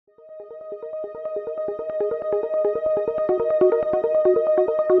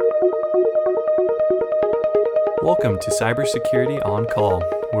Welcome to Cybersecurity On Call,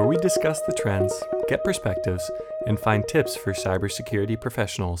 where we discuss the trends, get perspectives, and find tips for cybersecurity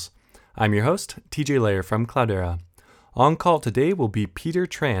professionals. I'm your host, TJ Layer from Cloudera. On call today will be Peter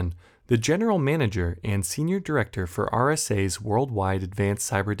Tran, the General Manager and Senior Director for RSA's Worldwide Advanced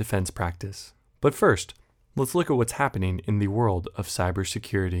Cyber Defense Practice. But first, let's look at what's happening in the world of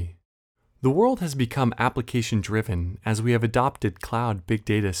cybersecurity. The world has become application-driven as we have adopted cloud, big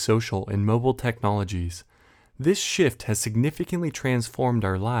data, social, and mobile technologies. This shift has significantly transformed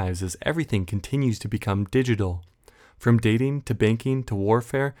our lives as everything continues to become digital, from dating to banking to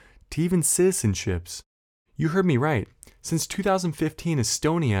warfare to even citizenships. You heard me right. Since 2015,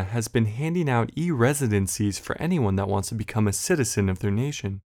 Estonia has been handing out e-residencies for anyone that wants to become a citizen of their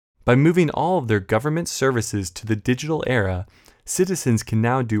nation. By moving all of their government services to the digital era, citizens can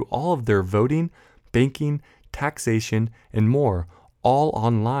now do all of their voting, banking, taxation, and more, all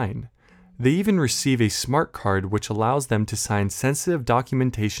online. They even receive a smart card which allows them to sign sensitive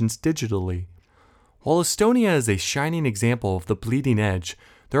documentations digitally. While Estonia is a shining example of the bleeding edge,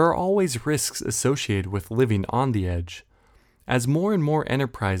 there are always risks associated with living on the edge. As more and more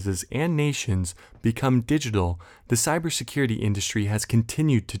enterprises and nations become digital, the cybersecurity industry has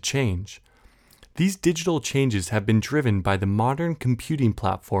continued to change. These digital changes have been driven by the modern computing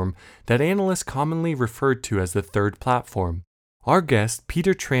platform that analysts commonly refer to as the third platform. Our guest,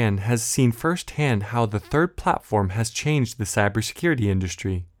 Peter Tran, has seen firsthand how the third platform has changed the cybersecurity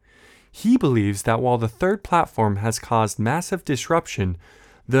industry. He believes that while the third platform has caused massive disruption,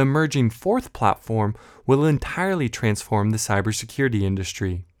 the emerging fourth platform will entirely transform the cybersecurity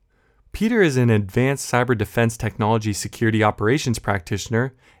industry. Peter is an advanced cyber defense technology security operations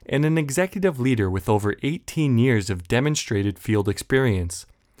practitioner and an executive leader with over 18 years of demonstrated field experience.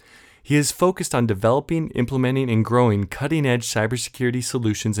 He is focused on developing, implementing, and growing cutting-edge cybersecurity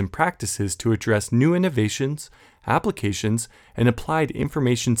solutions and practices to address new innovations, applications, and applied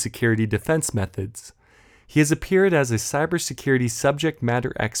information security defense methods. He has appeared as a cybersecurity subject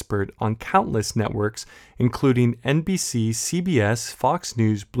matter expert on countless networks, including NBC, CBS, Fox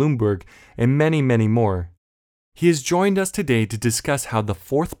News, Bloomberg, and many, many more. He has joined us today to discuss how the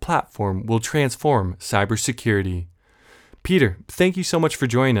fourth platform will transform cybersecurity. Peter, thank you so much for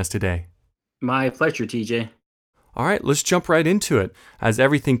joining us today. My pleasure, TJ. All right, let's jump right into it. As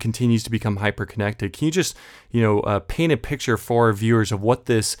everything continues to become hyper-connected, can you just, paint a picture for our viewers of what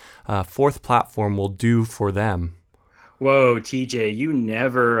this fourth platform will do for them? Whoa, TJ, you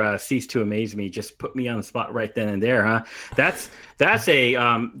never cease to amaze me. Just put me on the spot right then and there, huh? That's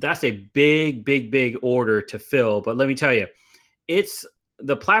a big order to fill. But let me tell you, it's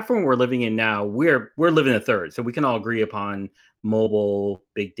the platform we're living in now. We're living a third, so we can all agree upon mobile,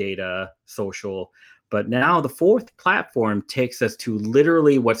 big data, social. But now the fourth platform takes us to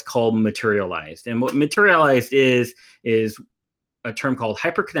literally what's called materialized. And what materialized is a term called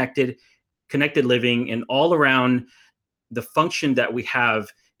hyperconnected, connected living, and all around the function that we have,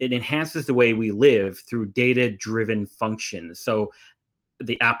 it enhances the way we live through data-driven functions. So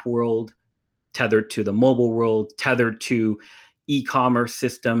the app world tethered to the mobile world, tethered to e-commerce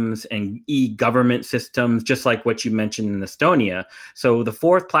systems and e-government systems, just like what you mentioned in Estonia. So the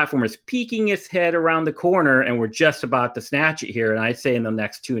fourth platform is peeking its head around the corner, and we're just about to snatch it here. And I'd say in the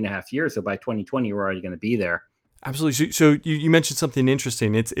next 2.5 years, so by 2020, we're already going to be there. Absolutely. So you mentioned something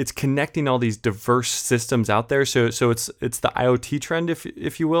interesting. It's connecting all these diverse systems out there. So it's the IoT trend,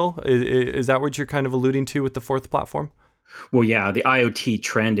 if you will. Is that what you're kind of alluding to with the fourth platform? Well, yeah, the IoT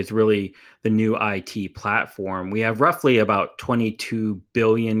trend is really the new IT platform. We have roughly about 22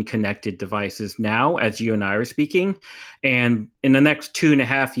 billion connected devices now, as you and I are speaking. And in the next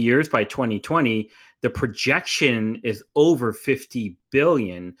 2.5 years, by 2020, the projection is over 50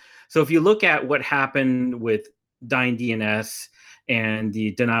 billion. So if you look at what happened with Dyn DNS and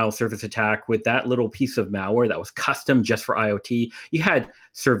the denial service attack with that little piece of malware that was custom just for IoT, you had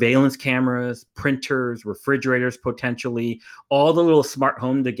surveillance cameras, printers, refrigerators, potentially all the little smart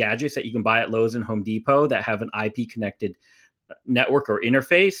home gadgets that you can buy at Lowe's and Home Depot that have an IP connected network or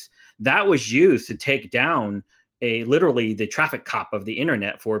interface. That was used to take down literally the traffic cop of the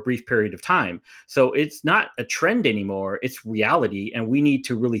internet for a brief period of time. So it's not a trend anymore, it's reality. And we need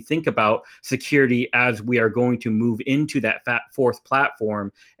to really think about security as we are going to move into that fourth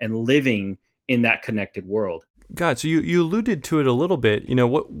platform and living in that connected world. God, so you alluded to it a little bit.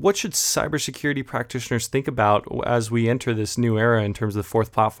 What should cybersecurity practitioners think about as we enter this new era in terms of the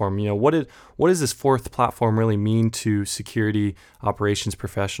fourth platform? What does this fourth platform really mean to security operations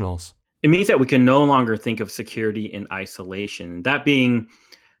professionals? It means that we can no longer think of security in isolation. That being,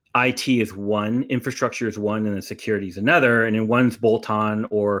 IT is one, infrastructure is one, and then security is another. And then one's bolt-on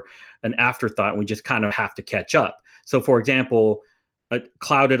or an afterthought, and we just kind of have to catch up. So, for example, a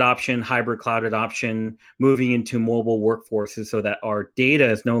cloud adoption, hybrid cloud adoption, moving into mobile workforces so that our data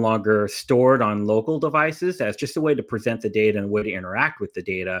is no longer stored on local devices as just a way to present the data and a way to interact with the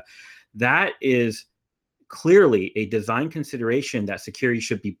data. That is clearly a design consideration that security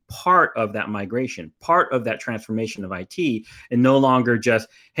should be part of that migration, part of that transformation of IT, and no longer just,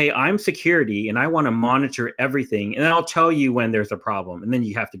 hey, I'm security and I want to monitor everything, and I'll tell you when there's a problem, and then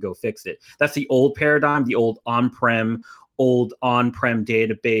you have to go fix it. That's the old paradigm, the old on-prem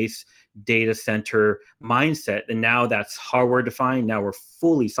database, data center mindset. And now that's hardware defined. Now we're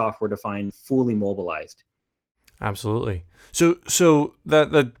fully software defined, fully mobilized. Absolutely. So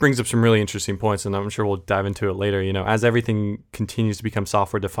that brings up some really interesting points, and I'm sure we'll dive into it later. As everything continues to become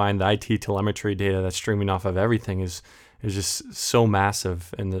software defined, the IT telemetry data that's streaming off of everything is just so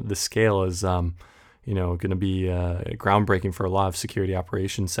massive, and the scale is going to be groundbreaking for a lot of security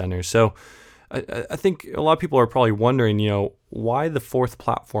operations centers. So I think a lot of people are probably wondering, why the fourth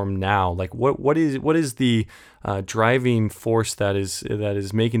platform now? Like, what is the driving force that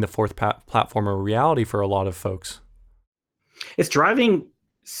is making the fourth platform a reality for a lot of folks? It's driving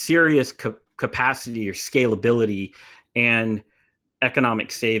serious capacity or scalability and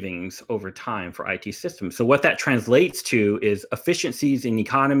economic savings over time for IT systems. So what that translates to is efficiencies in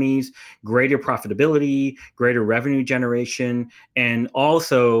economies, greater profitability, greater revenue generation, and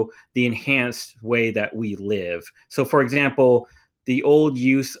also the enhanced way that we live. So for example, the old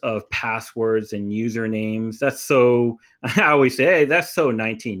use of passwords and usernames, I always say, hey, that's so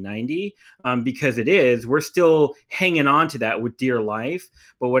 1990, because it is. We're still hanging on to that with dear life.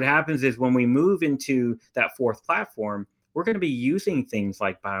 But what happens is when we move into that fourth platform, we're going to be using things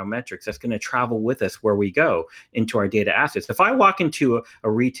like biometrics that's going to travel with us where we go into our data assets. If I walk into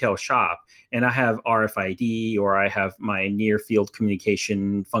a retail shop and I have RFID, or I have my near field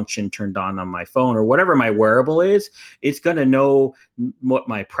communication function turned on my phone, or whatever my wearable is, it's going to know what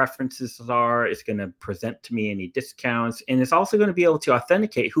my preferences are. It's going to present to me any discounts, and it's also going to be able to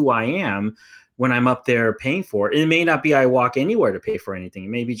authenticate who I am when I'm up there paying for it. And it may not be I walk anywhere to pay for anything. It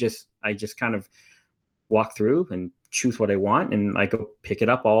may be I just kind of walk through and choose what I want, and I go pick it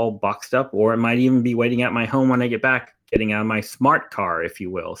up all boxed up, or it might even be waiting at my home when I get back, getting out of my smart car, if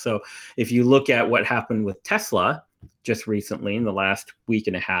you will. So if you look at what happened with Tesla just recently in the last week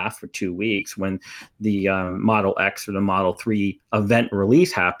and a half or 2 weeks, when the Model X or the Model 3 event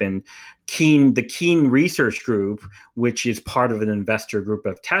release happened, the Keen Research Group, which is part of an investor group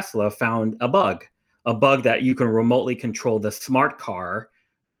of Tesla, found a bug that you can remotely control the smart car,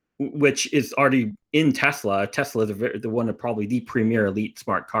 which is already in Tesla. Tesla is the one of probably the premier elite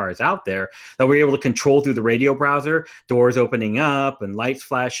smart cars out there, that we're able to control through the radio browser, doors opening up and lights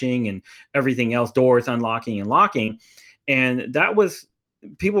flashing and everything else, doors unlocking and locking. And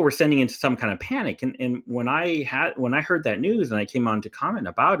people were sending into some kind of panic. And when I heard that news and I came on to comment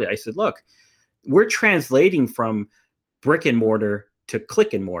about it, I said, look, we're translating from brick and mortar to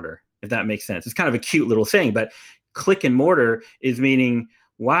click and mortar, if that makes sense. It's kind of a cute little saying, but click and mortar is meaning,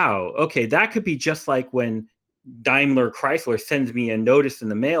 wow, okay, that could be just like when Daimler Chrysler sends me a notice in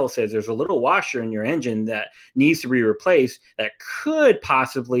the mail, says there's a little washer in your engine that needs to be replaced that could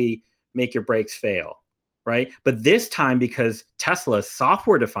possibly make your brakes fail, right? But this time, because Tesla is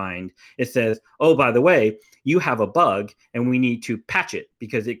software defined, it says, oh, by the way, you have a bug and we need to patch it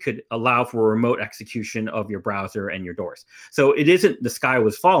because it could allow for remote execution of your browser and your doors. So it isn't the sky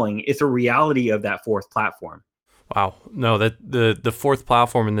was falling, it's a reality of that fourth platform. Wow. No, that the fourth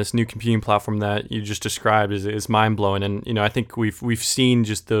platform and this new computing platform that you just described is mind blowing. And, I think we've seen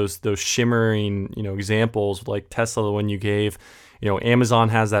just those shimmering, examples like Tesla, the one you gave. Amazon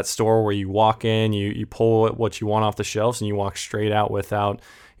has that store where you walk in, you pull what you want off the shelves and you walk straight out without,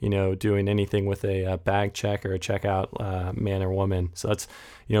 doing anything with a bag check or a checkout man or woman. So that's,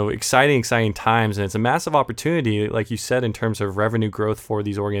 exciting times. And it's a massive opportunity, like you said, in terms of revenue growth for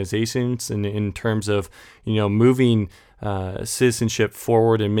these organizations and in terms of, moving citizenship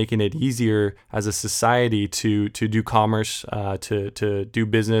forward and making it easier as a society to do commerce, to do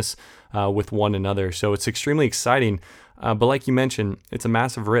business with one another. So it's extremely exciting. But like you mentioned, it's a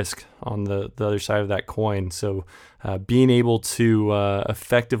massive risk on the other side of that coin. So being able to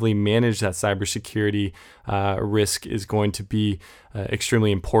effectively manage that cybersecurity risk is going to be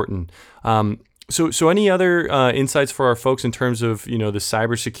extremely important. So any other insights for our folks in terms of the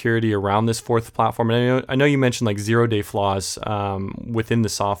cybersecurity around this fourth platform? And I know you mentioned like 0-day flaws within the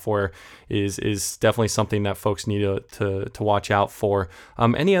software is definitely something that folks need to watch out for.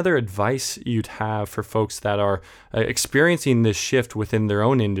 Any other advice you'd have for folks that are experiencing this shift within their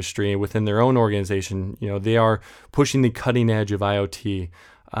own industry, within their own organization? They are pushing the cutting edge of IoT.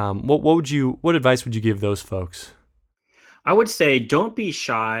 What advice would you give those folks? I would say don't be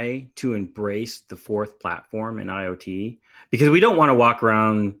shy to embrace the fourth platform in IoT, because we don't want to walk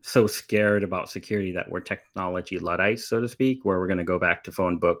around so scared about security that we're technology Luddites, so to speak, where we're going to go back to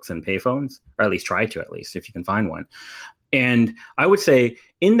phone books and payphones, or at least try to, at least if you can find one. And I would say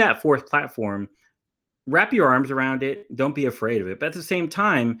in that fourth platform, wrap your arms around it. Don't be afraid of it. But at the same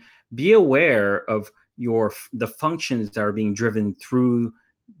time, be aware of the functions that are being driven through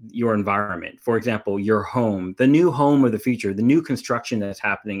your environment. For example, your home, the new home of the future, the new construction that's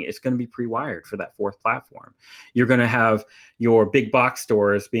happening, it's going to be pre-wired for that fourth platform. You're going to have your big box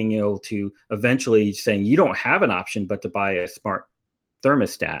stores being able to eventually saying you don't have an option but to buy a smart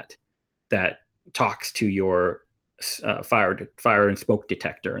thermostat that talks to your fire and smoke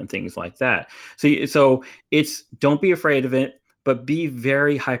detector and things like that. So it's, don't be afraid of it, but be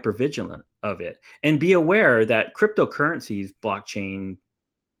very hyper vigilant of it, and be aware that cryptocurrencies, blockchain,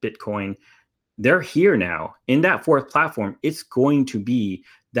 Bitcoin, they're here now. In that fourth platform, it's going to be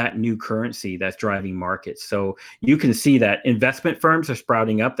that new currency that's driving markets. So you can see that investment firms are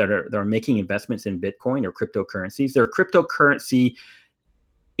sprouting up that are making investments in Bitcoin or cryptocurrencies. There are cryptocurrency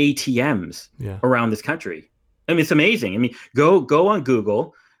ATMs around this country. I mean, it's amazing. I mean, go on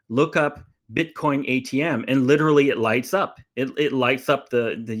Google, look up Bitcoin ATM, and literally it lights up. It lights up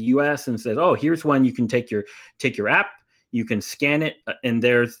the US and says, oh, here's one. You can take your app, you can scan it, and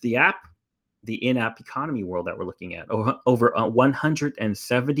there's the app, the in-app economy world that we're looking at. Over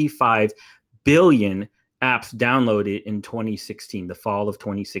 175 billion apps downloaded in 2016, the fall of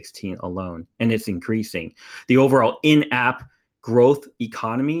 2016 alone, and it's increasing. The overall in-app growth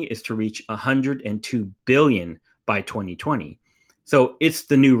economy is to reach 102 billion by 2020. So it's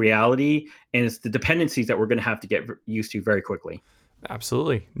the new reality, and it's the dependencies that we're going to have to get used to very quickly.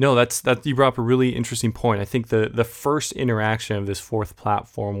 Absolutely. No, that you brought up a really interesting point. I think the first interaction of this fourth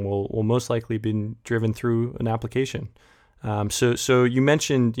platform will most likely be driven through an application. So you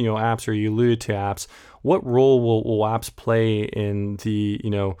mentioned, apps, or you alluded to apps. What role will apps play in the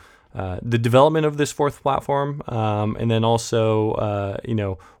development of this fourth platform, and then also,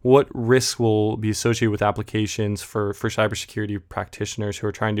 what risks will be associated with applications for cybersecurity practitioners who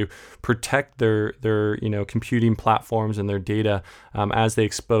are trying to protect their computing platforms and their data as they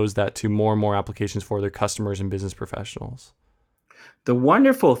expose that to more and more applications for their customers and business professionals? The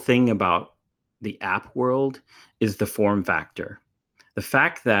wonderful thing about the app world is the form factor. The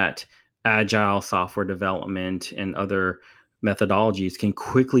fact that agile software development and other methodologies can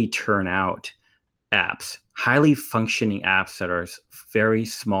quickly turn out apps, highly functioning apps that are very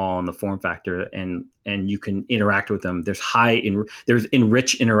small in the form factor, and you can interact with them. There's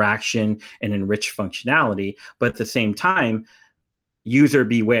enriched interaction and enriched functionality, but at the same time, user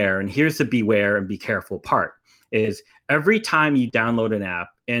beware. And here's the beware and be careful part: is every time you download an app,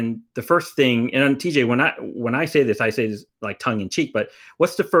 and the first thing, and TJ, when I say this like tongue in cheek, but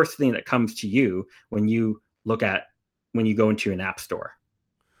what's the first thing that comes to you when you go into an app store?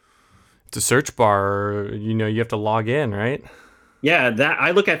 It's a search bar. You have to log in, right? Yeah, that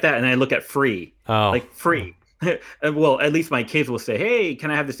I look at that and I look at free. Oh, like free. Well, at least my kids will say, "Hey,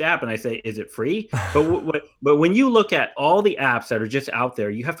 can I have this app?" And I say, "Is it free?" But when you look at all the apps that are just out there,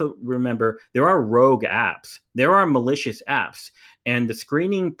 you have to remember there are rogue apps, there are malicious apps, and the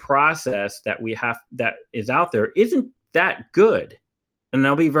screening process that is out there isn't that good. And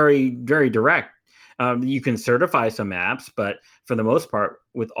I'll be very, very direct. You can certify some apps, but for the most part,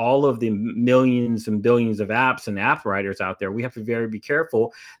 with all of the millions and billions of apps and app writers out there, we have to be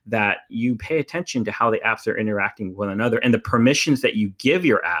careful that you pay attention to how the apps are interacting with one another and the permissions that you give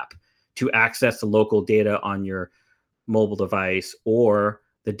your app to access the local data on your mobile device or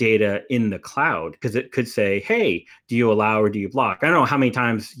the data in the cloud, because it could say, hey, do you allow or do you block? I don't know how many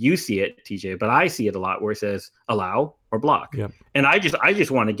times you see it, TJ, but I see it a lot where it says allow or block. Yep. And I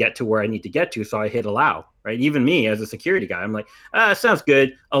just want to get to where I need to get to. So I hit allow, right? Even me as a security guy, I'm like, sounds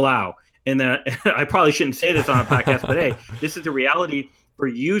good, allow. And then I probably shouldn't say this on a podcast, but hey, this is the reality for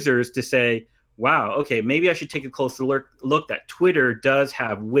users to say, wow, okay, maybe I should take a closer look that Twitter does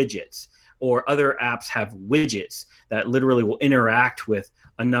have widgets, or other apps have widgets that literally will interact with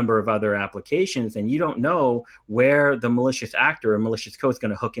a number of other applications, and you don't know where the malicious actor or malicious code is going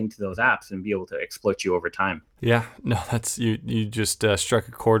to hook into those apps and be able to exploit you over time. Yeah, no, that's you just struck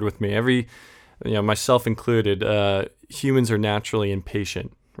a chord with me. Myself included, humans are naturally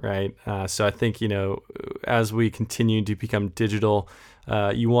impatient, right? So I think, as we continue to become digital,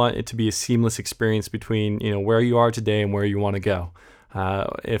 you want it to be a seamless experience between, where you are today and where you want to go.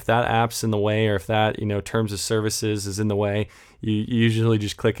 If that app's in the way, or if that, terms of services is in the way, you usually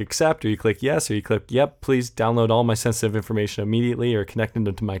just click accept, or you click yes, or you click yep, please download all my sensitive information immediately, or connect them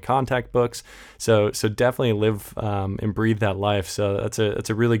to my contact books. So definitely live and breathe that life. So that's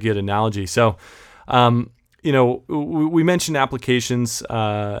a really good analogy. So we mentioned applications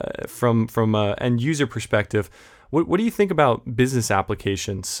from an end user perspective. What do you think about business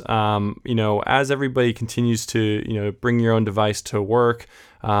applications? As everybody continues to, bring your own device to work,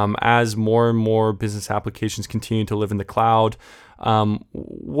 as more and more business applications continue to live in the cloud,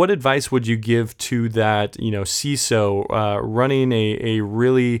 what advice would you give to that, CISO running a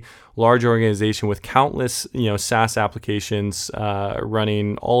really large organization with countless, SaaS applications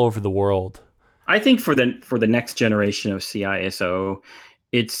running all over the world? I think for the next generation of CISO,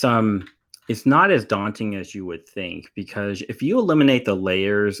 it's not as daunting as you would think, because if you eliminate the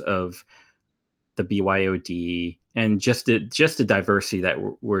layers of the BYOD and just the diversity that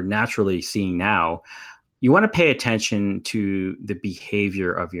we're naturally seeing now, you want to pay attention to the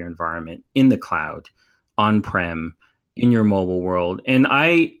behavior of your environment in the cloud, on-prem, in your mobile world. And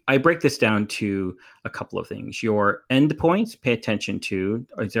I break this down to a couple of things. Your endpoints, pay attention to,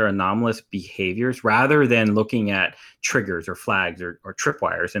 is there anomalous behaviors, rather than looking at triggers or flags or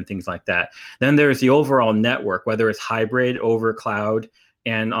tripwires and things like that. Then there's the overall network, whether it's hybrid over cloud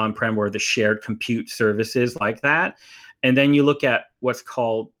and on-prem, or the shared compute services like that. And then you look at what's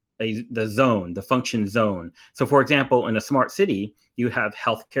called the zone, the function zone. So for example, in a smart city, you have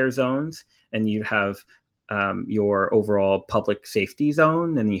healthcare zones, and you have your overall public safety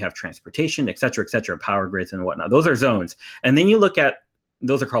zone, and you have transportation, et cetera, power grids and whatnot. Those are zones. And then you look at,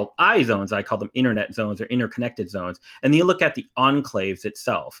 those are called I zones. I call them internet zones or interconnected zones. And then you look at the enclaves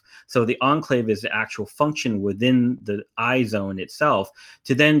itself. So the enclave is the actual function within the I zone itself.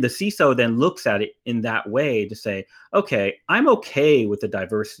 To then the CISO then looks at it in that way to say, okay, I'm okay with the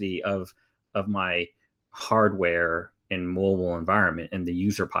diversity of my hardware and mobile environment and the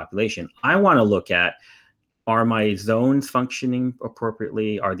user population. I want to look at, are my zones functioning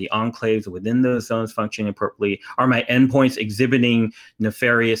appropriately? Are the enclaves within those zones functioning appropriately? Are my endpoints exhibiting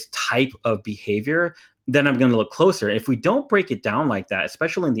nefarious type of behavior? Then I'm going to look closer. If we don't break it down like that,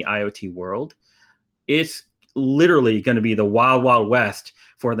 especially in the IoT world, it's literally going to be the wild, wild west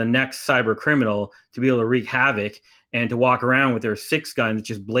for the next cyber criminal to be able to wreak havoc and to walk around with their 6 guns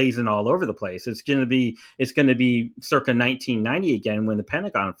just blazing all over the place. It's going to be circa 1990 again, when the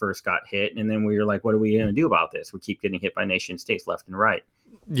Pentagon first got hit, and then we were like, what are we going to do about this? We keep getting hit by nation states left and right.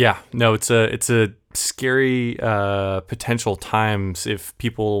 Yeah, no, it's a scary potential times if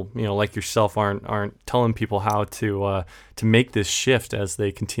people, like yourself, aren't telling people how to make this shift as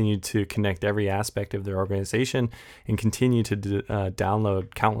they continue to connect every aspect of their organization and continue to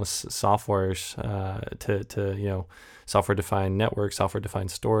download countless softwares to software-defined network,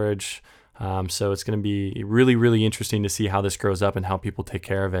 software-defined storage. So it's going to be really, really interesting to see how this grows up and how people take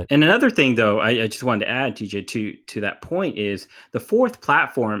care of it. And another thing, though, I just wanted to add, TJ, to that point, is the fourth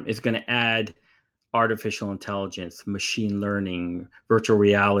platform is going to add artificial intelligence, machine learning, virtual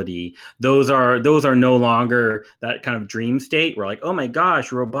reality. Those are no longer that kind of dream state. We're like, oh my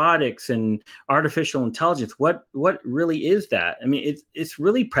gosh, robotics and artificial intelligence. What really is that? I mean, it's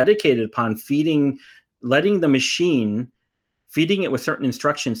really predicated upon letting the machine, feeding it with certain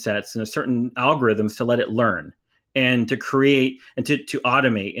instruction sets and certain algorithms to let it learn, and to create and to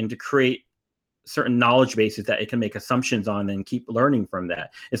automate and to create certain knowledge bases that it can make assumptions on and keep learning from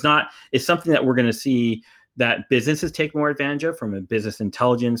that. It's something that we're going to see that businesses take more advantage of, from a business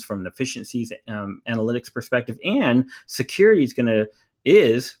intelligence, from an efficiencies, analytics perspective, and security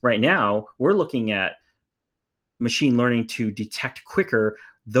is right now, we're looking at machine learning to detect quicker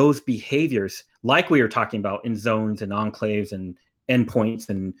those behaviors, like we were talking about in zones and enclaves and endpoints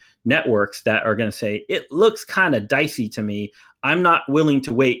and networks, that are going to say, it looks kind of dicey to me. I'm not willing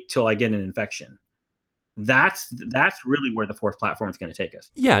to wait till I get an infection. That's really where the fourth platform is going to take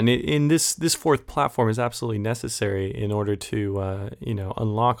us. Yeah, and in this fourth platform is absolutely necessary in order to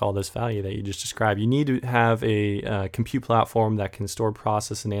unlock all this value that you just described. You need to have a compute platform that can store,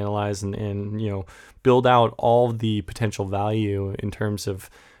 process, and analyze, and build out all the potential value in terms of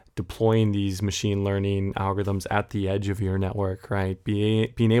deploying these machine learning algorithms at the edge of your network, right?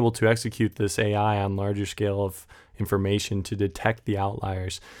 Being able to execute this AI on larger scale of information to detect the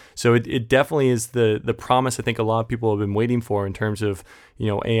outliers. So it definitely is the promise I think a lot of people have been waiting for in terms of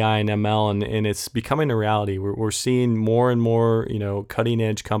AI and ML, and it's becoming a reality. We're seeing more and more cutting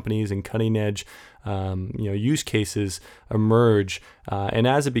edge companies and cutting edge use cases emerge. And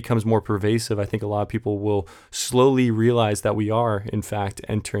as it becomes more pervasive, I think a lot of people will slowly realize that we are, in fact,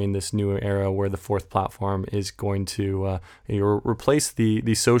 entering this new era where the fourth platform is going to replace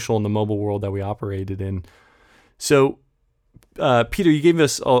the social and the mobile world that we operated in. So, Peter, you gave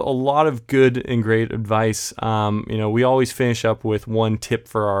us a lot of good and great advice. We always finish up with one tip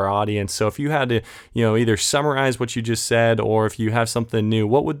for our audience. So if you had to, either summarize what you just said, or if you have something new,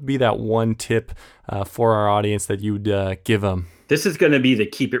 what would be that one tip for our audience that you would give them? This is going to be the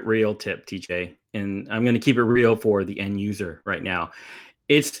keep it real tip, TJ. And I'm going to keep it real for the end user right now.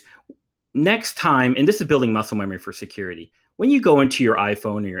 It's next time, and this is building muscle memory for security. When you go into your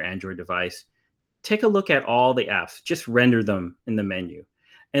iPhone or your Android device, take a look at all the apps, just render them in the menu.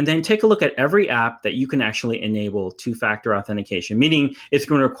 And then take a look at every app that you can actually enable two-factor authentication, meaning it's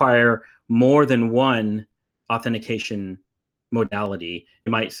going to require more than one authentication modality.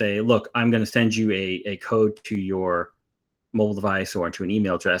 You might say, look, I'm going to send you a code to your mobile device or to an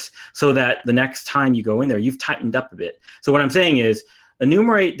email address so that the next time you go in there, you've tightened up a bit. So what I'm saying is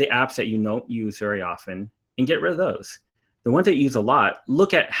enumerate the apps that you don't use very often and get rid of those. The ones that you use a lot,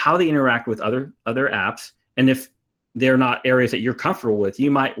 look at how they interact with other apps. And if they're not areas that you're comfortable with,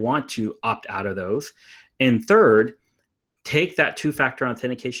 you might want to opt out of those. And third, take that two-factor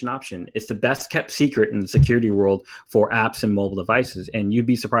authentication option. It's the best kept secret in the security world for apps and mobile devices. And you'd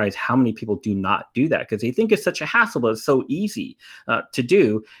be surprised how many people do not do that because they think it's such a hassle, but it's so easy to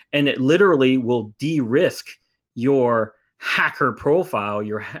do. And it literally will de-risk your hacker profile,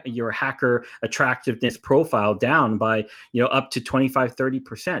 your hacker attractiveness profile down by up to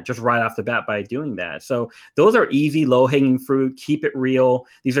 25-30% just right off the bat by doing that. So those are easy, low-hanging fruit. Keep it real.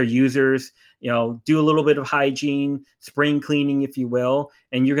 These are users. Do a little bit of hygiene, spring cleaning, if you will,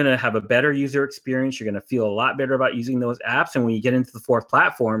 and you're going to have a better user experience. You're going to feel a lot better about using those apps. And when you get into the fourth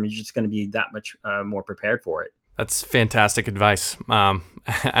platform, you're just going to be that much more prepared for it. That's fantastic advice.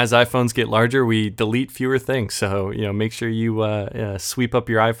 As iPhones get larger, we delete fewer things. So, make sure you sweep up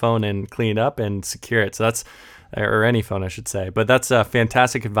your iPhone and clean it up and secure it. So that's, or any phone, I should say. But that's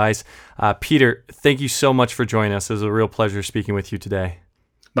fantastic advice. Peter, thank you so much for joining us. It was a real pleasure speaking with you today.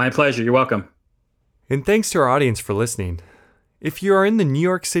 My pleasure. You're welcome. And thanks to our audience for listening. If you are in the New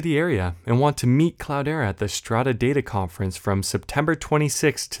York City area and want to meet Cloudera at the Strata Data Conference from September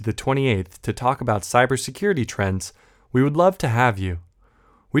 26th to the 28th to talk about cybersecurity trends, we would love to have you.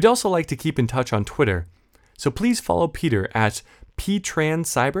 We'd also like to keep in touch on Twitter, so please follow Peter at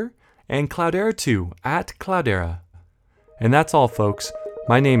ptranscyber and Cloudera2 at Cloudera. And that's all, folks.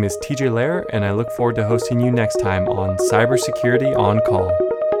 My name is TJ Lair, and I look forward to hosting you next time on Cybersecurity on Call.